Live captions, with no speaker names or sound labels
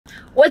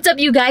What's up,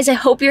 you guys? I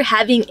hope you're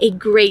having a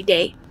great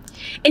day.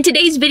 In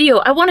today's video,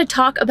 I want to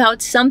talk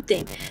about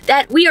something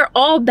that we are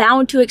all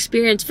bound to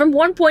experience from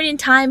one point in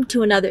time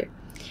to another.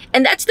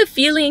 And that's the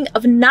feeling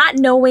of not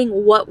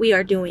knowing what we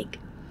are doing.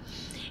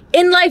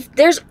 In life,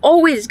 there's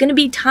always going to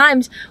be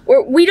times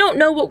where we don't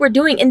know what we're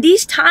doing. And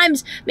these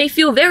times may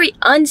feel very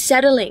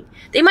unsettling.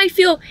 They might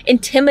feel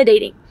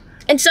intimidating.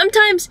 And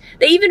sometimes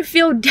they even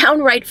feel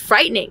downright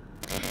frightening.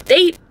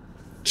 They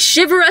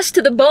shiver us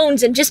to the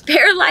bones and just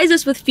paralyze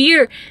us with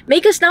fear,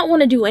 make us not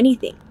want to do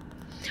anything.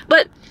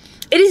 But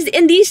it is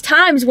in these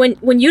times when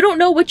you don't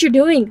know what you're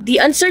doing, the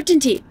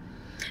uncertainty,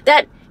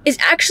 that is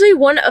actually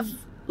one of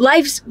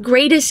life's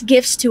greatest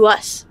gifts to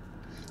us.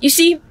 You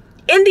see,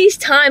 in these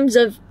times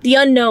of the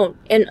unknown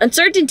and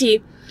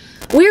uncertainty,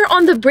 we're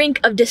on the brink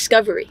of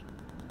discovery.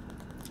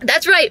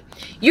 That's right,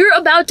 you're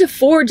about to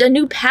forge a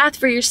new path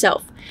for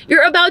yourself.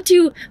 You're about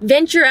to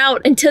venture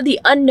out into the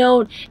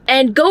unknown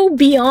and go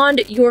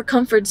beyond your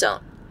comfort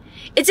zone.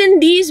 It's in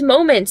these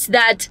moments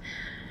that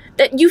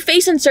you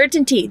face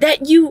uncertainty,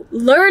 that you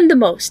learn the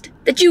most,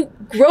 that you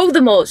grow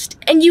the most,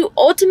 and you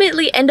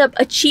ultimately end up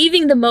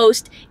achieving the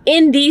most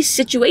in these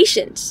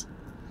situations.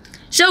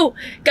 So,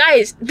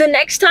 guys, the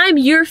next time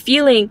you're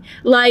feeling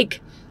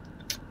like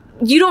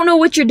you don't know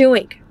what you're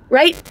doing,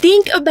 right?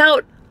 Think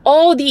about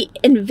all the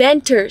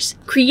inventors,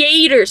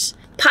 creators,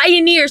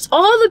 pioneers,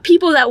 all the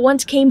people that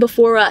once came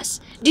before us.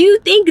 Do you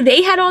think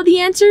they had all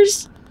the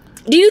answers?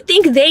 Do you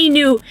think they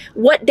knew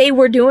what they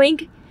were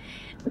doing?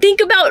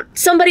 Think about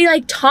somebody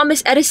like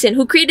Thomas Edison,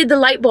 who created the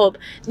light bulb.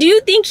 Do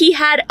you think he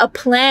had a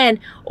plan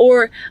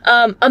or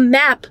a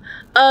map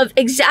of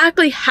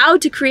exactly how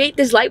to create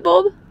this light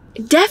bulb?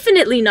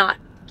 Definitely not.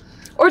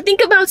 Or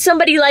think about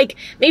somebody like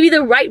maybe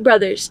the Wright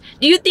brothers.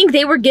 Do you think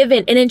they were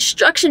given an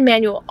instruction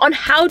manual on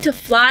how to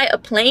fly a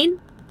plane?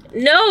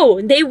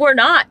 No, they were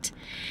not.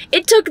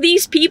 It took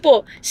these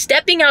people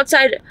stepping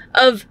outside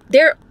of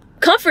their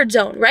comfort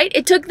zone, right?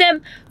 It took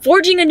them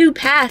forging a new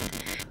path,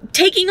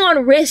 taking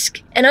on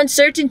risk and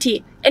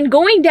uncertainty, and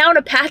going down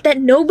a path that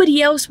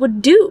nobody else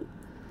would do.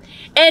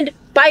 And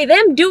by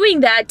them doing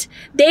that,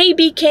 they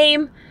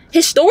became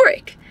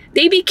historic.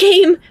 They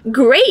became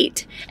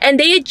great, and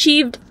they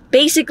achieved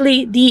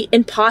basically the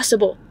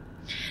impossible.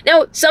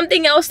 Now,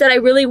 something else that I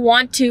really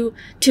want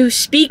to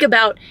speak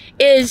about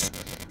is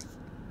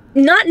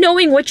not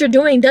knowing what you're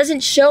doing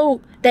doesn't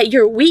show that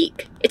you're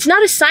weak. It's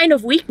not a sign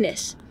of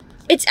weakness.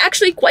 It's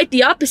actually quite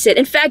the opposite.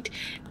 In fact,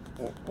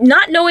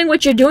 not knowing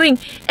what you're doing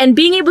and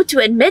being able to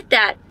admit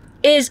that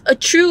is a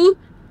true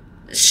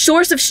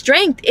source of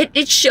strength.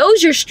 It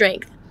shows your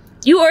strength.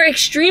 You are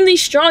extremely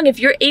strong if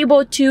you're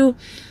able to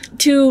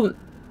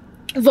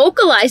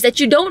vocalize that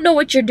you don't know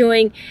what you're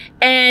doing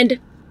and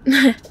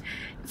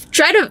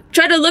try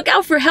to look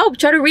out for help,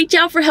 try to reach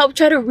out for help,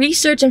 try to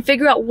research and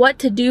figure out what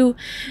to do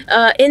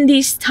in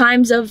these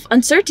times of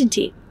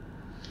uncertainty.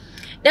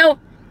 Now,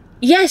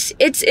 yes,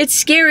 it's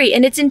scary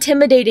and it's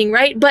intimidating,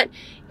 right? But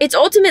it's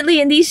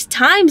ultimately in these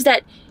times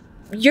that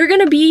you're going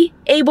to be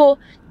able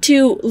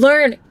to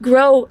learn,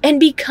 grow, and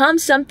become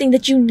something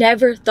that you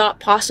never thought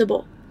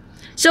possible.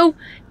 So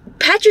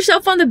pat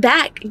yourself on the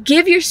back,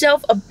 give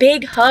yourself a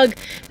big hug,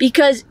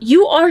 because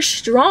you are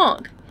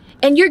strong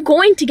and you're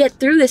going to get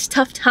through this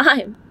tough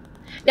time.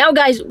 Now,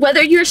 guys,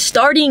 whether you're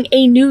starting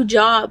a new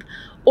job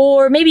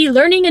or maybe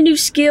learning a new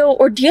skill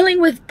or dealing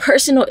with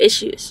personal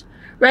issues,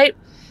 right?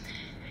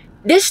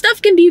 This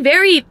stuff can be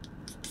very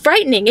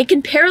frightening. It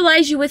can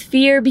paralyze you with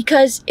fear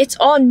because it's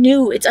all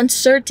new, it's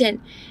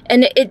uncertain,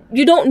 and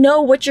you don't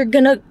know what you're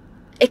gonna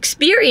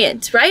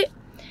experience, right?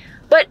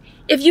 But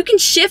if you can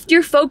shift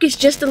your focus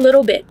just a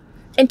little bit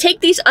and take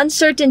these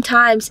uncertain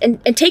times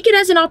and take it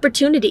as an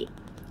opportunity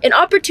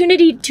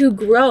to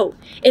grow,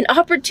 an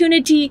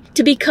opportunity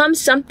to become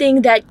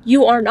something that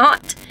you are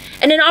not,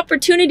 and an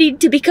opportunity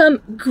to become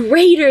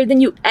greater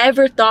than you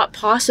ever thought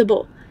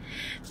possible,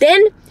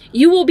 then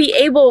you will be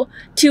able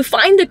to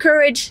find the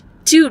courage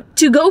to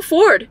go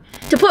forward,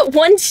 to put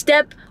one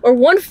step or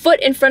one foot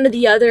in front of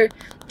the other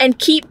and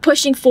keep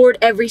pushing forward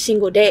every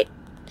single day.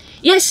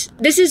 Yes,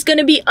 this is going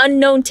to be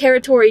unknown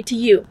territory to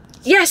you.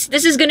 Yes,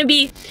 this is going to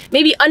be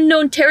maybe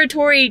unknown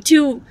territory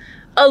to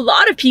a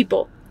lot of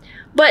people,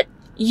 but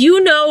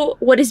you know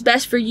what is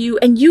best for you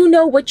and you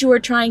know what you are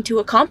trying to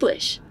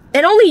accomplish,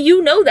 and only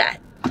you know that.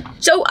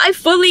 So I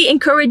fully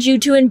encourage you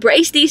to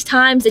embrace these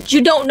times that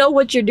you don't know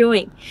what you're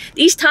doing.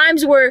 These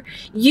times where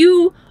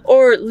you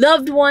or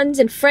loved ones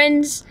and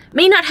friends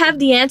may not have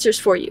the answers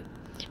for you.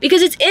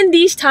 Because it's in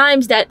these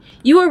times that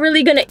you are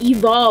really going to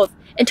evolve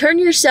and turn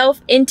yourself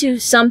into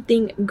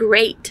something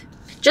great.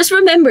 Just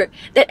remember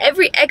that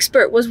every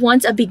expert was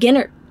once a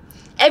beginner.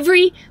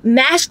 Every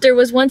master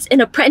was once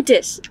an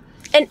apprentice.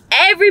 And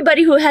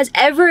everybody who has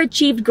ever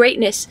achieved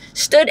greatness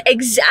stood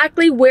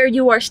exactly where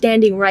you are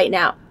standing right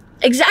now.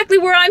 Exactly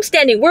where I'm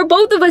standing, where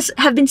both of us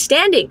have been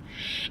standing.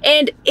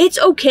 And it's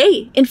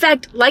okay. In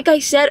fact, like I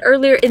said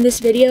earlier in this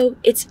video,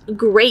 it's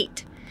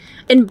great.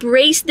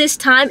 Embrace this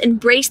time,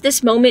 embrace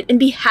this moment, and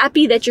be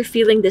happy that you're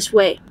feeling this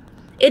way.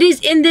 It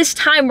is in this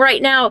time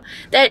right now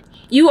that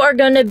you are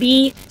gonna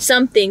be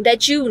something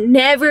that you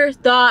never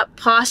thought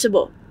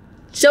possible.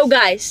 So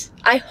guys,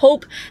 I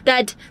hope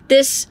that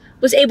this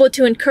was able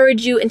to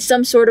encourage you in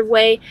some sort of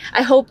way.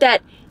 I hope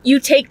that you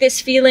take this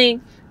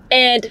feeling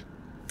and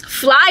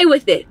fly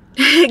with it.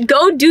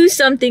 Go do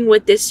something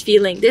with this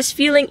feeling. This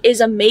feeling is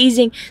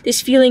amazing.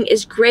 This feeling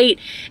is great.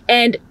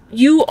 And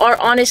you are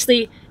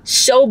honestly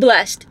so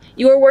blessed.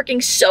 You are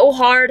working so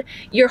hard.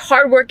 Your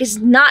hard work is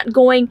not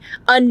going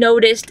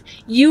unnoticed.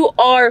 You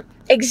are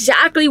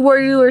exactly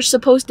where you are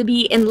supposed to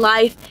be in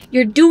life.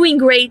 You're doing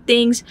great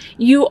things.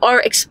 You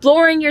are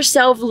exploring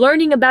yourself,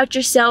 learning about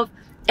yourself.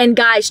 And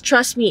guys,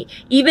 trust me,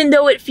 even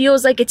though it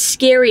feels like it's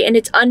scary and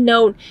it's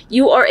unknown,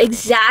 you are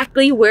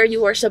exactly where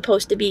you are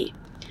supposed to be.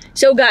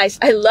 So guys,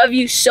 I love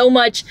you so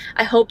much.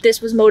 I hope this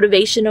was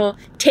motivational.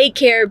 Take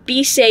care,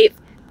 be safe,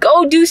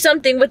 go do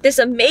something with this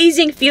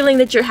amazing feeling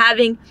that you're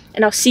having,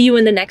 and I'll see you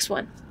in the next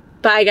one.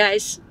 Bye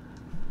guys.